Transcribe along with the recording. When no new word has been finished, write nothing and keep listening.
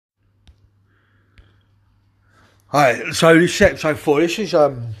Right, so this is episode 4. This is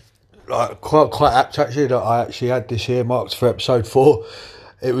like quite apt actually that I actually had this here marked for episode 4.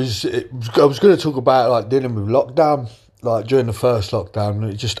 I was going to talk about like dealing with lockdown, like during the first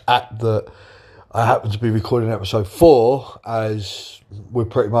lockdown. It's just apt that I happened to be recording episode 4 as we're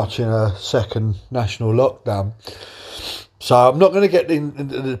pretty much in a second national lockdown. So I'm not going to get into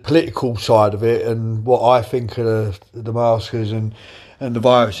the political side of it and what I think of the maskers and the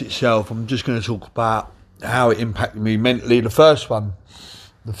virus itself. I'm just going to talk about how it impacted me mentally. The first one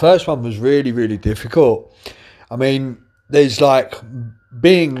was really, really difficult. I mean, there's like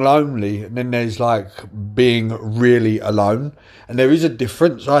being lonely and then there's like being really alone. And there is a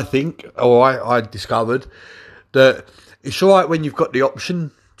difference, I think, or I discovered that it's all right when you've got the option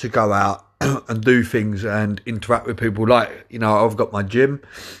to go out and do things and interact with people. Like, you know, I've got my gym.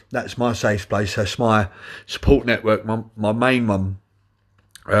 That's my safe place. That's my support network, my main one.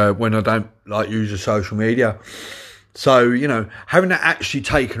 When I don't like use the social media. So, you know, having that actually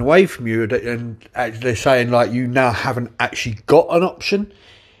taken away from you and they're saying like you now haven't actually got an option,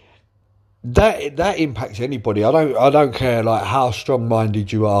 that impacts anybody. I don't care like how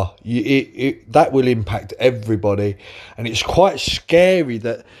strong-minded you are. That will impact everybody. And it's quite scary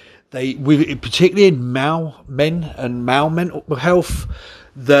that particularly in men and male mental health,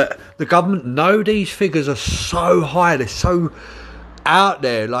 that the government know these figures are so high, they're so out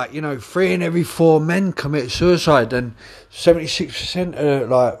there, like, you know, 3 in every 4 men commit suicide and 76% of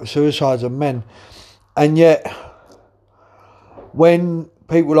like suicides are men. And yet when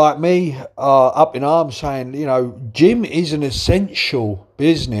people like me are up in arms saying, you know, gym is an essential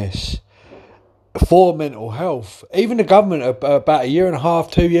business for mental health, even the government about 1.5 years,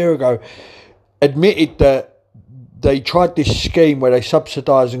 2 years ago admitted that they tried this scheme where they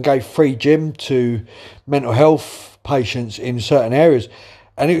subsidised and gave free gym to mental health patients in certain areas,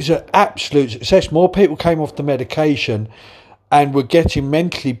 and it was an absolute success. More people came off the medication and were getting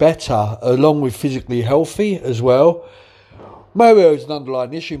mentally better along with physically healthy as well. Maybe there was an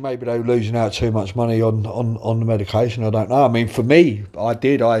underlying issue, maybe they were losing out too much money on the medication, I don't know. I mean, for me, I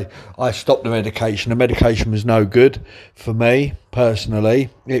stopped the medication. The medication was no good for me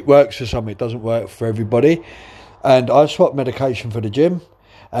personally. It works for some, it doesn't work for everybody, and I swapped medication for the gym.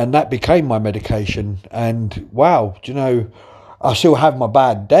 And that became my medication. And wow, do you know, I still have my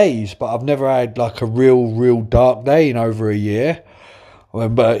bad days, but I've never had like a real dark day in over a year.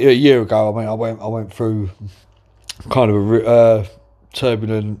 But a year ago, I mean, I went through kind of a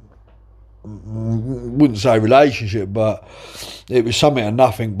turbulent, wouldn't say relationship, but it was something and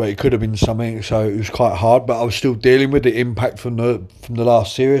nothing. But it could have been something, so it was quite hard. But I was still dealing with the impact from the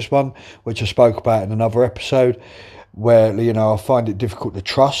last serious one, which I spoke about in another episode, where, you know, I find it difficult to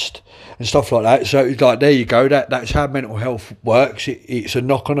trust and stuff like that. So it's like, there you go, that's how mental health works. It's a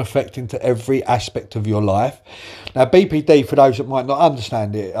knock-on effect into every aspect of your life. Now, BPD, for those that might not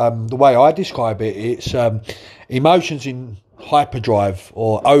understand it, the way I describe it, it's emotions in hyperdrive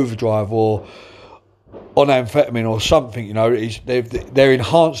or overdrive or on amphetamine or something, you know. They're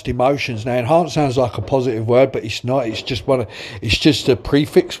enhanced emotions. Now, enhanced sounds like a positive word, but it's not. It's just a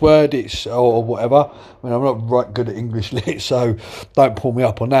prefix word. Or whatever. I mean, I'm not right good at English lit, so don't pull me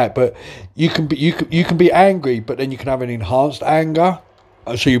up on that. But you can be angry, but then you can have an enhanced anger,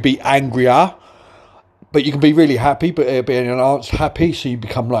 so you'll be angrier. But you can be really happy, but it'll be an enhanced happy, so you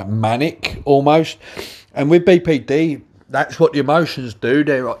become like manic almost. And with BPD, that's what the emotions do.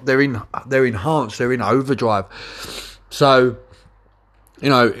 They're enhanced. They're in overdrive. So, you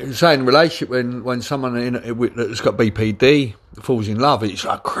know, say in a relationship, when someone that's got BPD falls in love, it's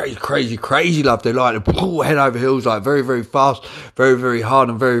like crazy love. They like to pull head over heels, like very, very fast, very, very hard,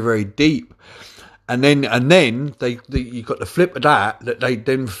 and very, very deep. And then you got the flip of that they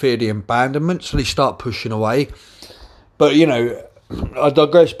then fear the abandonment, so they start pushing away. But, you know, I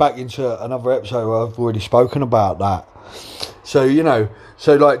digress back into another episode where I've already spoken about that. So, you know,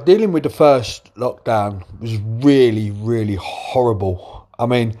 like dealing with the first lockdown was really, really horrible. I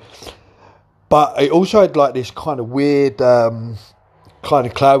mean, but it also had like this kind of weird kind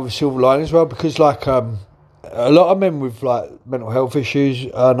of cloud with silver lining as well, because like a lot of men with like mental health issues,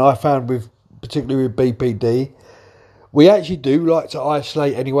 and I found particularly with BPD, we actually do like to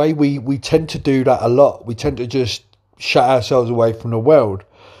isolate anyway. We tend to do that a lot. We tend to just shut ourselves away from the world.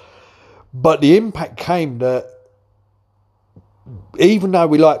 But the impact came that even though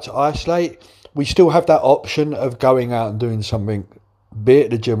we like to isolate, we still have that option of going out and doing something, be it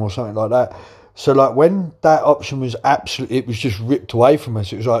the gym or something like that. So like when that option was it was just ripped away from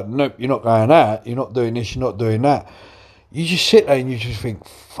us. It was like, nope, you're not going out, you're not doing this, you're not doing that. You just sit there and you just think,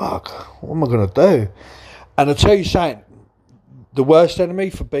 fuck, what am I going to do? And I tell you something, the worst enemy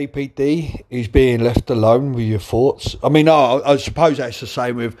for BPD is being left alone with your thoughts. I mean, I suppose that's the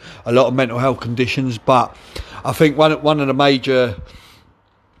same with a lot of mental health conditions, but I think one of the major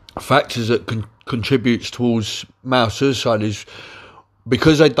factors that contributes towards male suicide is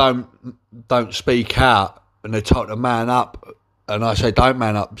because they don't speak out and they're told to man up. And I say, don't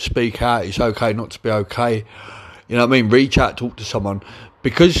man up, speak out. It's okay not to be okay. You know what I mean? Reach out, talk to someone,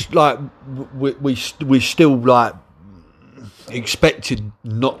 because like we still like expected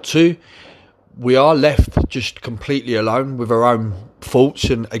not to. We are left just completely alone with our own thoughts.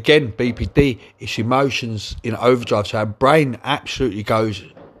 And again, BPD, it's emotions in overdrive. So our brain absolutely goes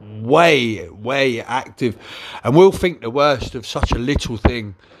way active, and we'll think the worst of such a little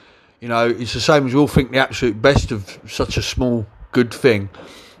thing. You know, it's the same as we'll think the absolute best of such a small good thing.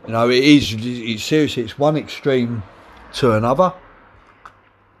 You know, it's seriously, it's one extreme to another.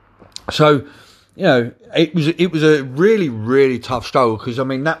 So, you know, it was a really tough struggle, because I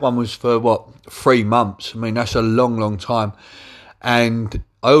mean that one was for 3 months. I mean, that's a long time. And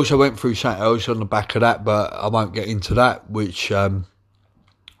I also went through something else on the back of that, but I won't get into that, which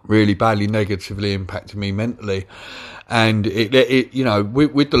really badly negatively impacted me mentally. And it you know,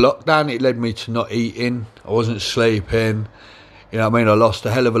 with the lockdown, it led me to not eating. I wasn't sleeping. You know what I mean? I lost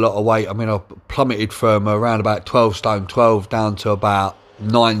a hell of a lot of weight. I mean, I plummeted from around about 12 stone 12 down to about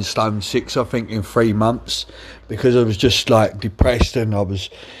 9 stone 6, I think, in 3 months, because I was just like depressed, and I was,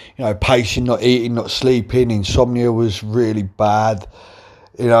 you know, pacing, not eating, not sleeping. Insomnia was really bad.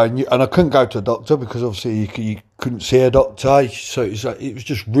 You know, and I couldn't go to a doctor because obviously you couldn't see a doctor. So it was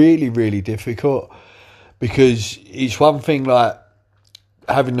just really difficult, because it's one thing like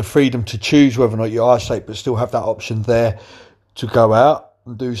having the freedom to choose whether or not you isolate, but still have that option there to go out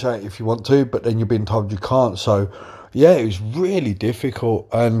and do something if you want to, but then you're being told you can't. So yeah, it was really difficult.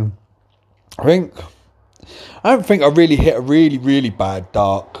 And I don't think I really hit a really bad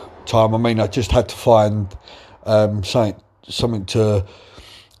dark time. I mean, I just had to find something to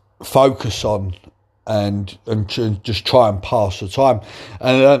focus on and just try and pass the time.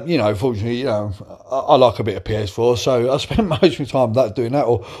 And you know, fortunately, you know, I like a bit of PS4, so I spent most of my time doing that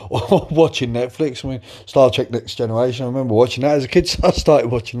or watching Netflix. I mean, Star Trek Next Generation, I remember watching that as a kid, so I started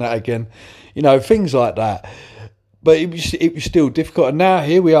watching that again. You know, things like that. But it was still difficult. And now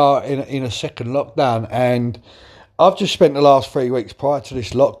here we are in a second lockdown, and I've just spent the last 3 weeks prior to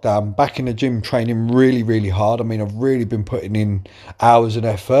this lockdown back in the gym training really hard. I mean, I've really been putting in hours and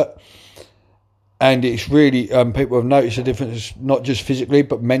effort. And it's really, people have noticed a difference, not just physically,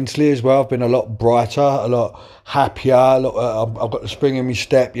 but mentally as well. I've been a lot brighter, a lot happier. I've got the spring in my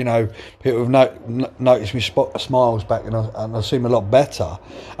step, you know. People have noticed me smiles back, and I seem a lot better.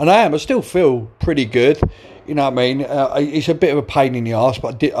 And I still feel pretty good, you know what I mean. It's a bit of a pain in the arse,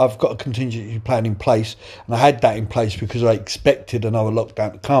 but I've got a contingency plan in place. And I had that in place because I expected another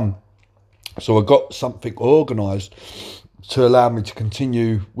lockdown to come. So I got something organised to allow me to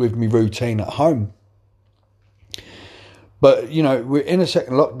continue with my routine at home. But, you know, we're in a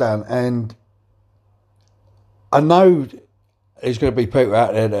second lockdown, and I know there's going to be people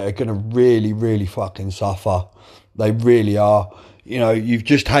out there that are going to really fucking suffer. They really are. You know, you've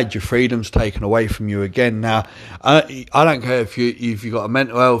just had your freedoms taken away from you again. Now, I don't care if you've got a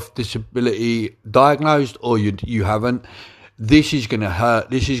mental health disability diagnosed or you haven't. This is going to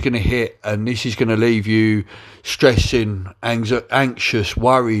hurt, this is going to hit, and this is going to leave you stressing, anxious,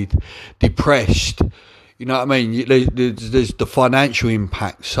 worried, depressed. You know what I mean? There's the financial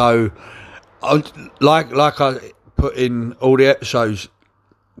impact. So, like I put in all the episodes,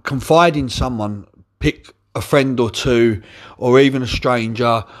 confide in someone, pick a friend or two, or even a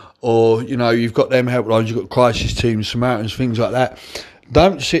stranger, or, you know, you've got them helplines, you've got crisis teams, Samaritans, things like that.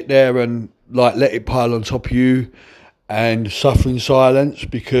 Don't sit there and like let it pile on top of you and suffer in silence,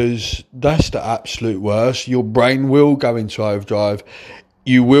 because that's the absolute worst. Your brain will go into overdrive.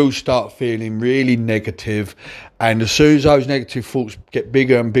 You will start feeling really negative, and as soon as those negative thoughts get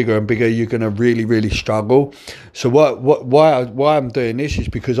bigger and bigger, you're going to really struggle. So why I'm doing this is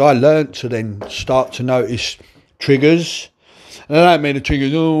because I learned to then start to notice triggers. And I don't mean a trigger,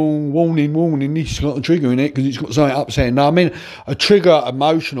 warning, this has got a trigger in it because it's got something upsetting. No, I mean a trigger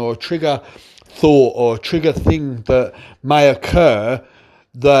emotion or a trigger thought or a trigger thing that may occur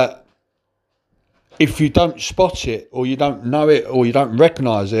that if you don't spot it or you don't know it or you don't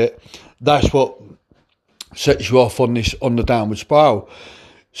recognise it, that's what sets you off on the downward spiral.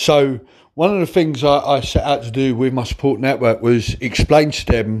 So one of the things I set out to do with my support network was explain to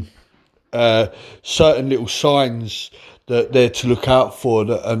them certain little signs that they're to look out for,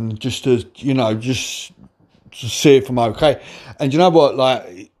 and just to, you know, just to see if I'm okay. And you know what,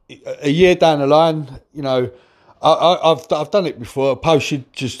 like a year down the line, you know, I've done it before. I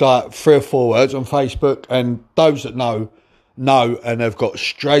posted just like 3 or 4 words on Facebook, and those that know, and they've got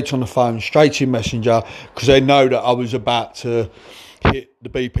straight on the phone, straight in Messenger, because they know that I was about to hit the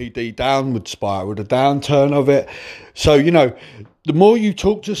BPD downward spiral, the downturn of it. So, you know, the more you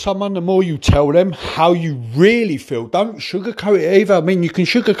talk to someone, the more you tell them how you really feel. Don't sugarcoat it either. I mean, you can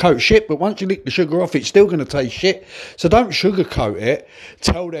sugarcoat shit, but once you lick the sugar off, it's still going to taste shit. So don't sugarcoat it.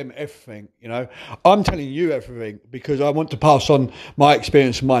 Tell them everything, you know. I'm telling you everything because I want to pass on my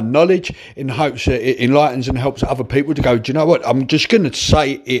experience and my knowledge in hopes that it enlightens and helps other people to go, do you know what? I'm just going to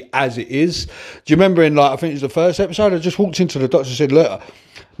say it as it is. Do you remember in, like, I think it was the first episode, I just walked into the doctor and said, look,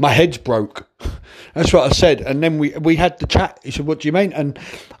 my head's broke. That's what I said. And then we had the chat. He said, what do you mean? And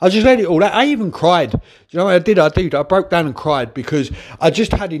I just let it all out. I even cried. You know what I did? I broke down and cried because I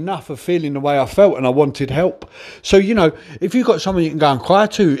just had enough of feeling the way I felt and I wanted help. So, you know, if you've got someone you can go and cry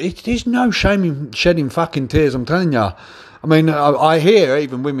to, there's no shame in shedding fucking tears, I'm telling you. I mean, I hear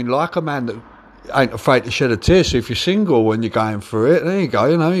even women like a man that ain't afraid to shed a tear. So if you're single when you're going through it, there you go,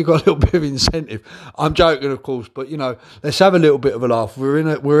 you know, you've got a little bit of incentive. I'm joking, of course, but, you know, let's have a little bit of a laugh. We're in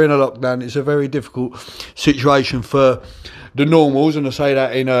a lockdown. It's a very difficult situation for the normals, and I say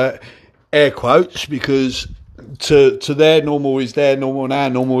that in air quotes because to their normal is their normal, and our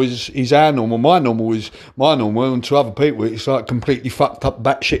normal is our normal. My normal is my normal, and to other people it's like completely fucked up,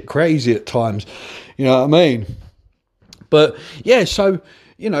 batshit crazy at times. You know what I mean? But yeah, so,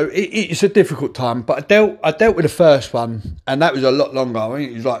 you know, it's a difficult time, but I dealt with the first one, and that was a lot longer. I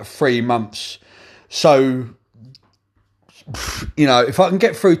think it was like 3 months. So, you know, if I can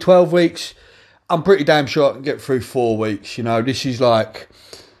get through 12 weeks, I'm pretty damn sure I can get through 4 weeks. You know, this is like,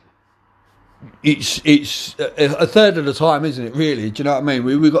 it's a third of the time, isn't it, really? Do you know what I mean?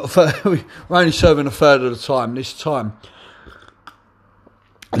 We're only serving a third of the time this time.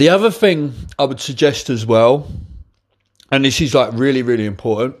 The other thing I would suggest as well, and this is like really, really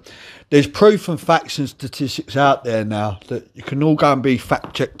important, there's proof and facts and statistics out there now that you can all go and be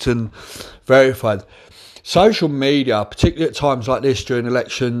fact checked and verified. Social media, particularly at times like this during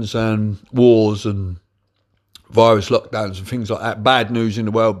elections and wars and virus lockdowns and things like that, bad news in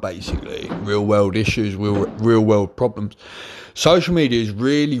the world basically, real world issues, real world problems. Social media is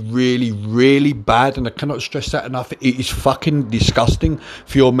really, really, really bad, and I cannot stress that enough. It is fucking disgusting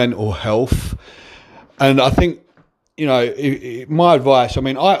for your mental health. And I think, you know, my advice, I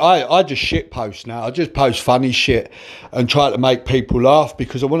mean, I just shit post now. I just post funny shit and try to make people laugh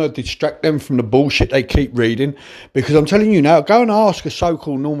because I want to distract them from the bullshit they keep reading. Because I'm telling you now, go and ask a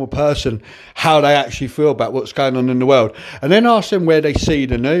so-called normal person how they actually feel about what's going on in the world. And then ask them where they see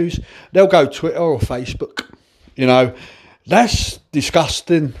the news. They'll go Twitter or Facebook. You know, that's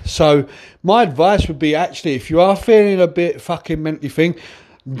disgusting. So my advice would be, actually, if you are feeling a bit fucking mentally thing,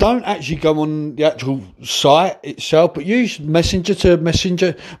 don't actually go on the actual site itself, but use Messenger to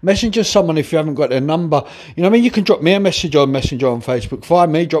messenger someone if you haven't got their number. You know what I mean? You can drop me a message on Messenger on Facebook.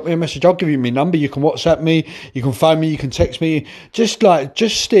 Find me, drop me a message. I'll give you my number. You can WhatsApp me, you can phone me, you can text me. Just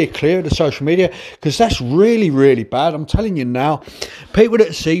steer clear of the social media because that's really, really bad. I'm telling you now, people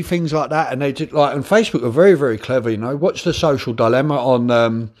that see things like that and they just like, and Facebook are very, very clever. You know, watch The Social Dilemma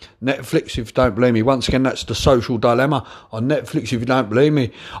on Netflix if you don't believe me. Once again, that's The Social Dilemma on Netflix if you don't believe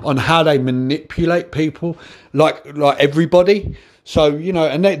me, on how they manipulate people like everybody. So, you know,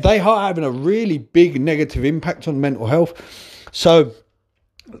 and they are having a really big negative impact on mental health. So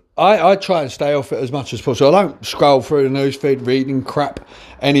I try and stay off it as much as possible. I don't scroll through the newsfeed reading crap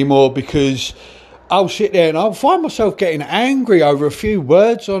anymore because I'll sit there and I'll find myself getting angry over a few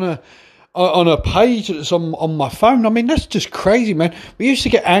words on a page that's on my phone. I mean, that's just crazy, man. We used to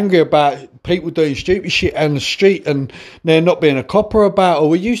get angry about people doing stupid shit on the street and there not being a copper about, or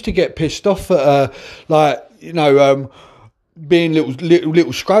we used to get pissed off at, being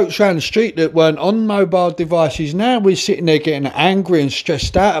little scroats around the street that weren't on mobile devices. Now we're sitting there getting angry and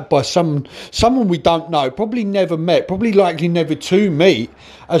stressed out by someone we don't know, probably never met, probably likely never to meet,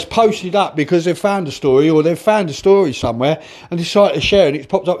 has posted up because they've found a story or they've found a story somewhere and decided to share it, and it's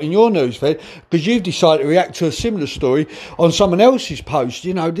popped up in your newsfeed because you've decided to react to a similar story on someone else's post.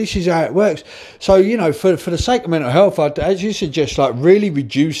 You know, this is how it works. So, you know, for the sake of mental health, I'd actually suggest like really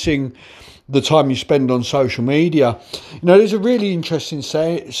reducing the time you spend on social media. You know, there's a really interesting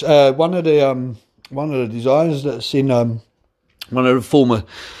say. One of the designers that's in one of the former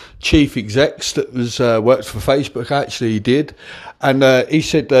chief execs that was worked for Facebook actually did, and he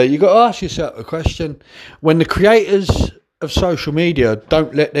said you got to ask yourself a question: when the creators of social media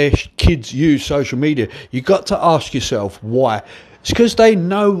don't let their kids use social media, you got to ask yourself why. It's because they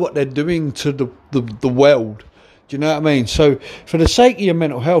know what they're doing to the world. Do you know what I mean? So for the sake of your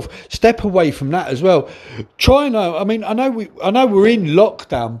mental health, step away from that as well. Try and I know we're in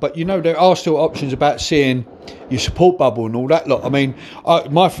lockdown, but there are still options about seeing your support bubble and all that lot. I mean,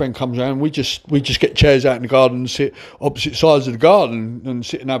 my friend comes around, we just get chairs out in the garden and sit opposite sides of the garden and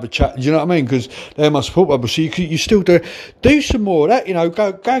sit and have a chat. Do you know what I mean? Because they're my support bubble. So you still do some more of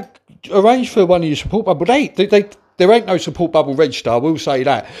that. Go arrange for one of your support bubble. There ain't no support bubble register, I will say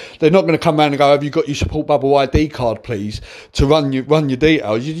that. They're not going to come around and go, have you got your support bubble ID card, please, to run your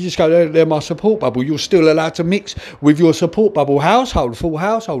details. You just go, they're my support bubble. You're still allowed to mix with your support bubble full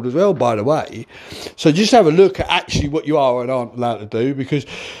household as well, by the way. So just have a look at actually what you are and aren't allowed to do, because,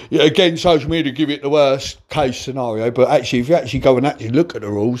 again, social media give it the worst case scenario, but actually, if you actually go and actually look at the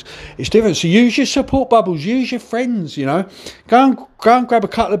rules, it's different. So use your support bubbles, use your friends, Go and grab a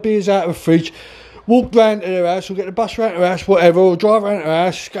couple of beers out of the fridge, walk round to their house, or get the bus round to their house, whatever, or drive round to their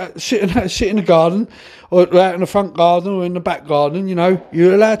house, sit in the garden, or out in the front garden, or in the back garden,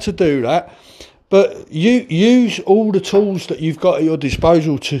 You're allowed to do that. But you use all the tools that you've got at your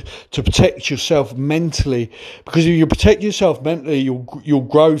disposal to protect yourself mentally. Because if you protect yourself mentally, you'll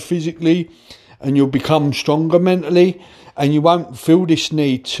grow physically, and you'll become stronger mentally, and you won't feel this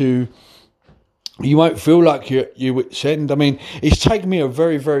need to... You won't feel like you're wit's end. I mean, it's taken me a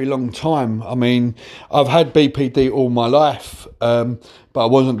very, very long time. I mean, I've had BPD all my life, but I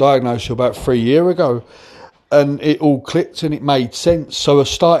wasn't diagnosed till about 3 years ago, and it all clicked and it made sense. So I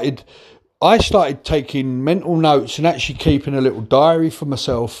started taking mental notes and actually keeping a little diary for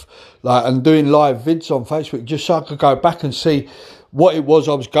myself, and doing live vids on Facebook, just so I could go back and see what it was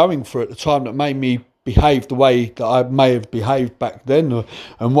I was going through at the time that made me behave the way that I may have behaved back then,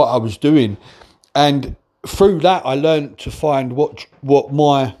 and what I was doing. And through that, I learned to find what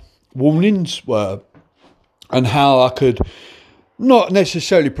my warnings were, and how I could not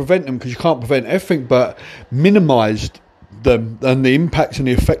necessarily prevent them, because you can't prevent everything, but minimise them and the impacts and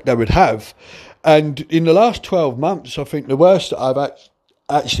the effect they would have. And in the last 12 months, I think the worst that I've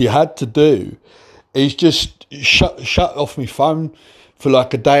actually had to do is just shut off my phone for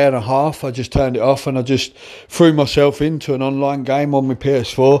like a day and a half. I just turned it off and I just threw myself into an online game on my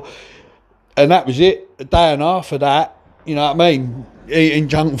PS4. And that was it. A day and a half of that, you know what I mean? Eating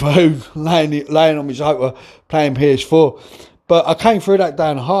junk food, laying on my sofa, playing PS4. But I came through that day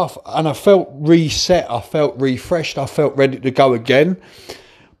and a half and I felt reset. I felt refreshed. I felt ready to go again.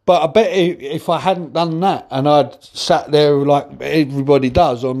 But I bet if I hadn't done that and I'd sat there like everybody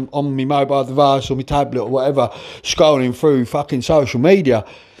does on my mobile device or my tablet or whatever, scrolling through fucking social media,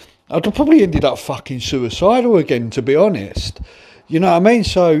 I'd have probably ended up fucking suicidal again, to be honest. You know what I mean?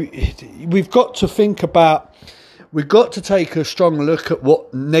 So we've got to take a strong look at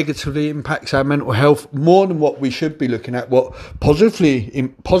what negatively impacts our mental health, more than what we should be looking at, what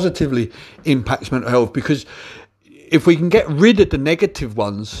positively impacts mental health. Because if we can get rid of the negative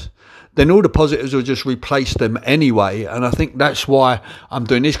ones, then all the positives will just replace them anyway. And I think that's why I'm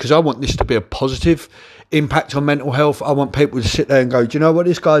doing this, because I want this to be a positive impact on mental health. I want people to sit there and go, do you know what,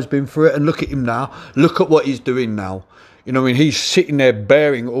 this guy's been through it, and look at him now. Look at what he's doing now. You know what I mean? He's sitting there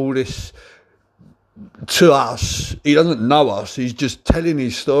bearing all this to us. He doesn't know us. He's just telling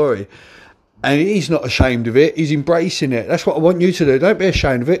his story. And he's not ashamed of it. He's embracing it. That's what I want you to do. Don't be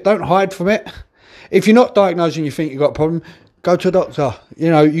ashamed of it. Don't hide from it. If you're not diagnosed and you think you've got a problem, go to a doctor.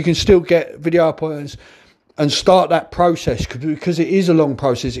 You can still get video appointments and start that process, because it is a long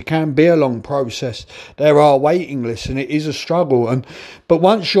process. It can be a long process. There are waiting lists and it is a struggle. But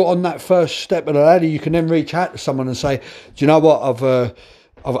once you're on that first step of the ladder, you can then reach out to someone and say, do you know what,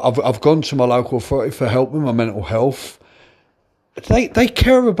 I've gone to my local authority for help with my mental health. They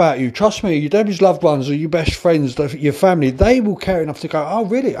care about you. Trust me, your daddy's loved ones or your best friends, your family, they will care enough to go, oh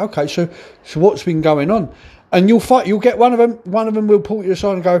really? Okay, so what's been going on? And you'll get one of them will pull you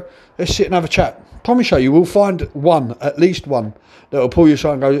aside and go, let's sit and have a chat. Promise you will find at least one that will pull you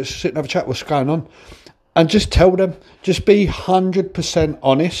aside and go, let's sit and have a chat, what's going on? And just tell them, just be 100%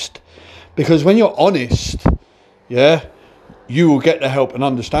 honest, because when you're honest, you will get the help and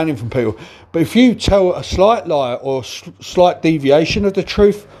understanding from people. But if you tell a slight lie or slight deviation of the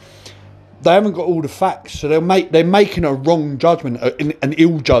truth, they haven't got all the facts, so they're making a wrong judgment, an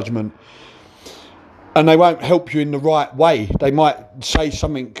ill judgment. And they won't help you in the right way. They might say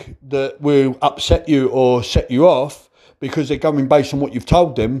something that will upset you or set you off because they're going based on what you've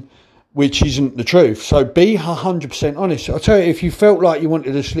told them, which isn't the truth. So be 100% honest. I'll tell you, if you felt like you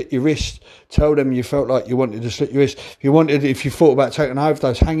wanted to slit your wrist, tell them you felt like you wanted to slit your wrist. If you thought about taking an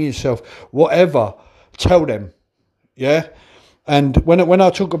overdose, hanging yourself, whatever, tell them. Yeah? And when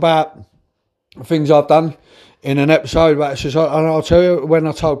I talk about things I've done in an episode about society, and I'll tell you, when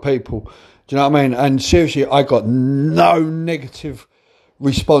I told people, Do you know what I mean? And seriously, I got no negative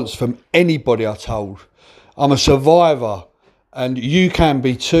response from anybody I told. I'm a survivor, and you can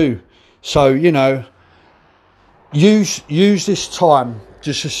be too. So, you know, use this time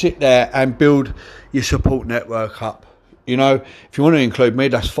just to sit there and build your support network up. You know, if you want to include me,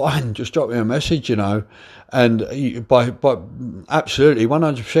 that's fine. Just drop me a message, you know. And by absolutely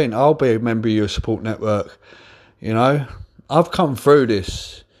 100%, I'll be a member of your support network. You know, I've come through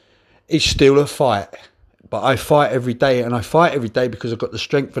this. It's still a fight, but I fight every day, and I fight every day because I've got the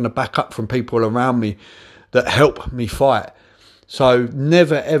strength and the backup from people around me that help me fight. So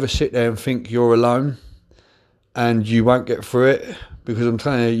never ever sit there and think you're alone and you won't get through it, because I'm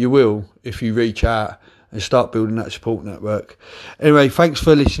telling you, you will if you reach out and start building that support network. Anyway, thanks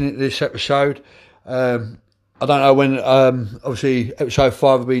for listening to this episode. I don't know when, obviously episode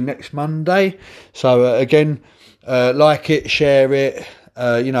 5 will be next Monday. So again, like it, share it.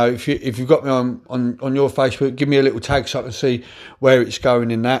 You know, if you've got me on your Facebook, give me a little tag so I can see where it's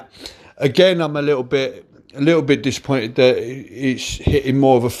going in that. Again, I'm a little bit disappointed that it's hitting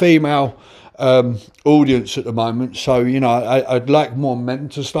more of a female audience at the moment. So, you know, I'd like more men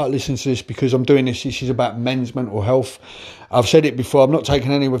to start listening to this, because I'm doing this. This is about men's mental health. I've said it before. I'm not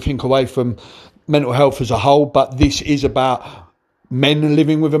taking anything away from mental health as a whole, but this is about men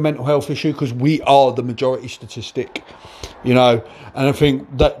living with a mental health issue, because we are the majority statistic, you know. And I think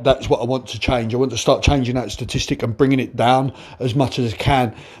that's what I want to change. I want to start changing that statistic and bringing it down as much as I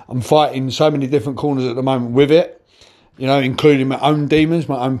can. I'm fighting so many different corners at the moment with it, you know, including my own demons,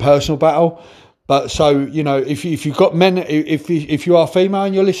 my own personal battle. But so, you know, if you've got men, if you are female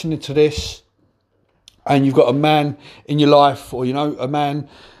and you're listening to this, and you've got a man in your life, or, you know, a man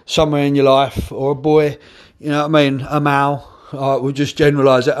somewhere in your life, or a boy, you know what I mean, a male, we'll just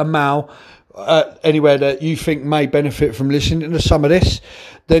generalise it, a male, anywhere that you think may benefit from listening to some of this,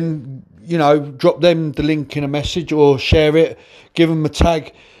 then, you know, drop them the link in a message or share it, give them a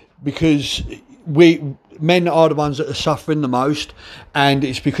tag, because men are the ones that are suffering the most, and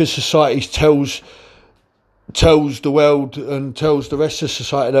it's because society tells the world and tells the rest of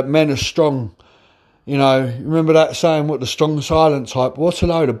society that men are strong. You know, remember that saying, what, the strong silent type? What a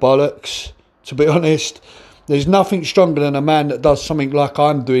load of bollocks, to be honest. There's nothing stronger than a man that does something like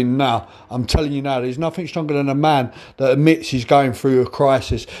I'm doing now. I'm telling you now, there's nothing stronger than a man that admits he's going through a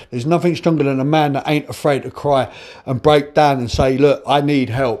crisis. There's nothing stronger than a man that ain't afraid to cry and break down and say, look, I need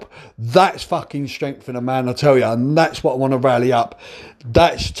help. That's fucking strength in a man, I tell you. And that's what I want to rally up.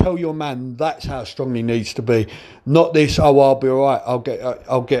 Tell your man that's how strong he needs to be. Not this, oh, I'll be all right,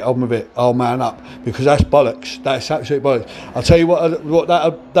 I'll get on with it, I'll man up, because that's bollocks. That's absolute bollocks. I'll tell you what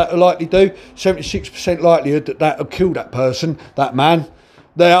that'll likely do. 76% likelihood that'll kill that person, that man.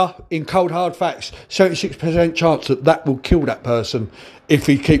 There, in cold hard facts, 76% chance that will kill that person if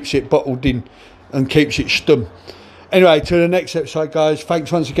he keeps it bottled in and keeps it stum. Anyway, to the next episode, guys.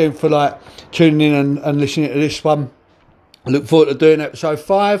 Thanks once again for tuning in and listening to this one. I look forward to doing episode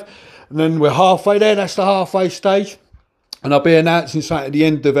 5, and then we're halfway there. That's the halfway stage, and I'll be announcing something at the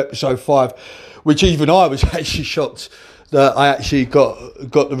end of episode 5, which even I was actually shocked that I actually got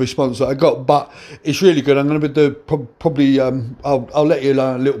the response that I got. But it's really good. I'm going to do probably. I'll let you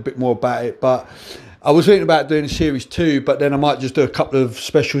learn a little bit more about it. But I was thinking about doing a series 2, but then I might just do a couple of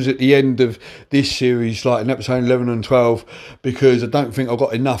specials at the end of this series, like in episode 11 and 12, because I don't think I've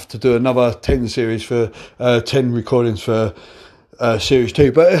got enough to do another 10 series for 10 recordings for series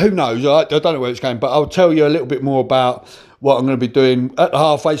 2. But who knows? I don't know where it's going. But I'll tell you a little bit more about what I'm going to be doing at the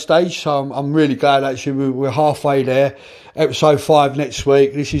halfway stage. So I'm really glad actually we're halfway there. Episode 5 next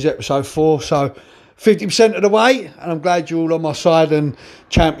week. This is episode 4. So 50% of the way, and I'm glad you're all on my side and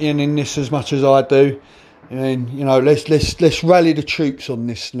championing this as much as I do. And, you know, let's rally the troops on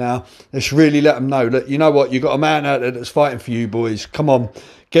this now. Let's really let them know that, you know what, you've got a man out there that's fighting for you, boys. Come on,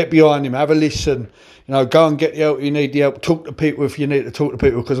 get behind him, have a listen. You know, go and get the help you need the help. Talk to people if you need to talk to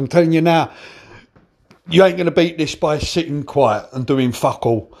people, because I'm telling you now, you ain't going to beat this by sitting quiet and doing fuck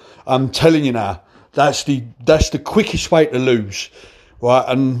all. I'm telling you now, that's the quickest way to lose. Right,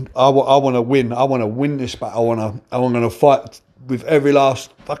 and I want to win. I want to win this battle. I'm going to fight with every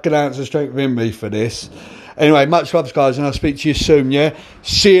last fucking ounce of strength in me for this. Anyway, much love, guys, and I'll speak to you soon, yeah?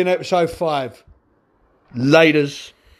 See you in episode 5. Laters.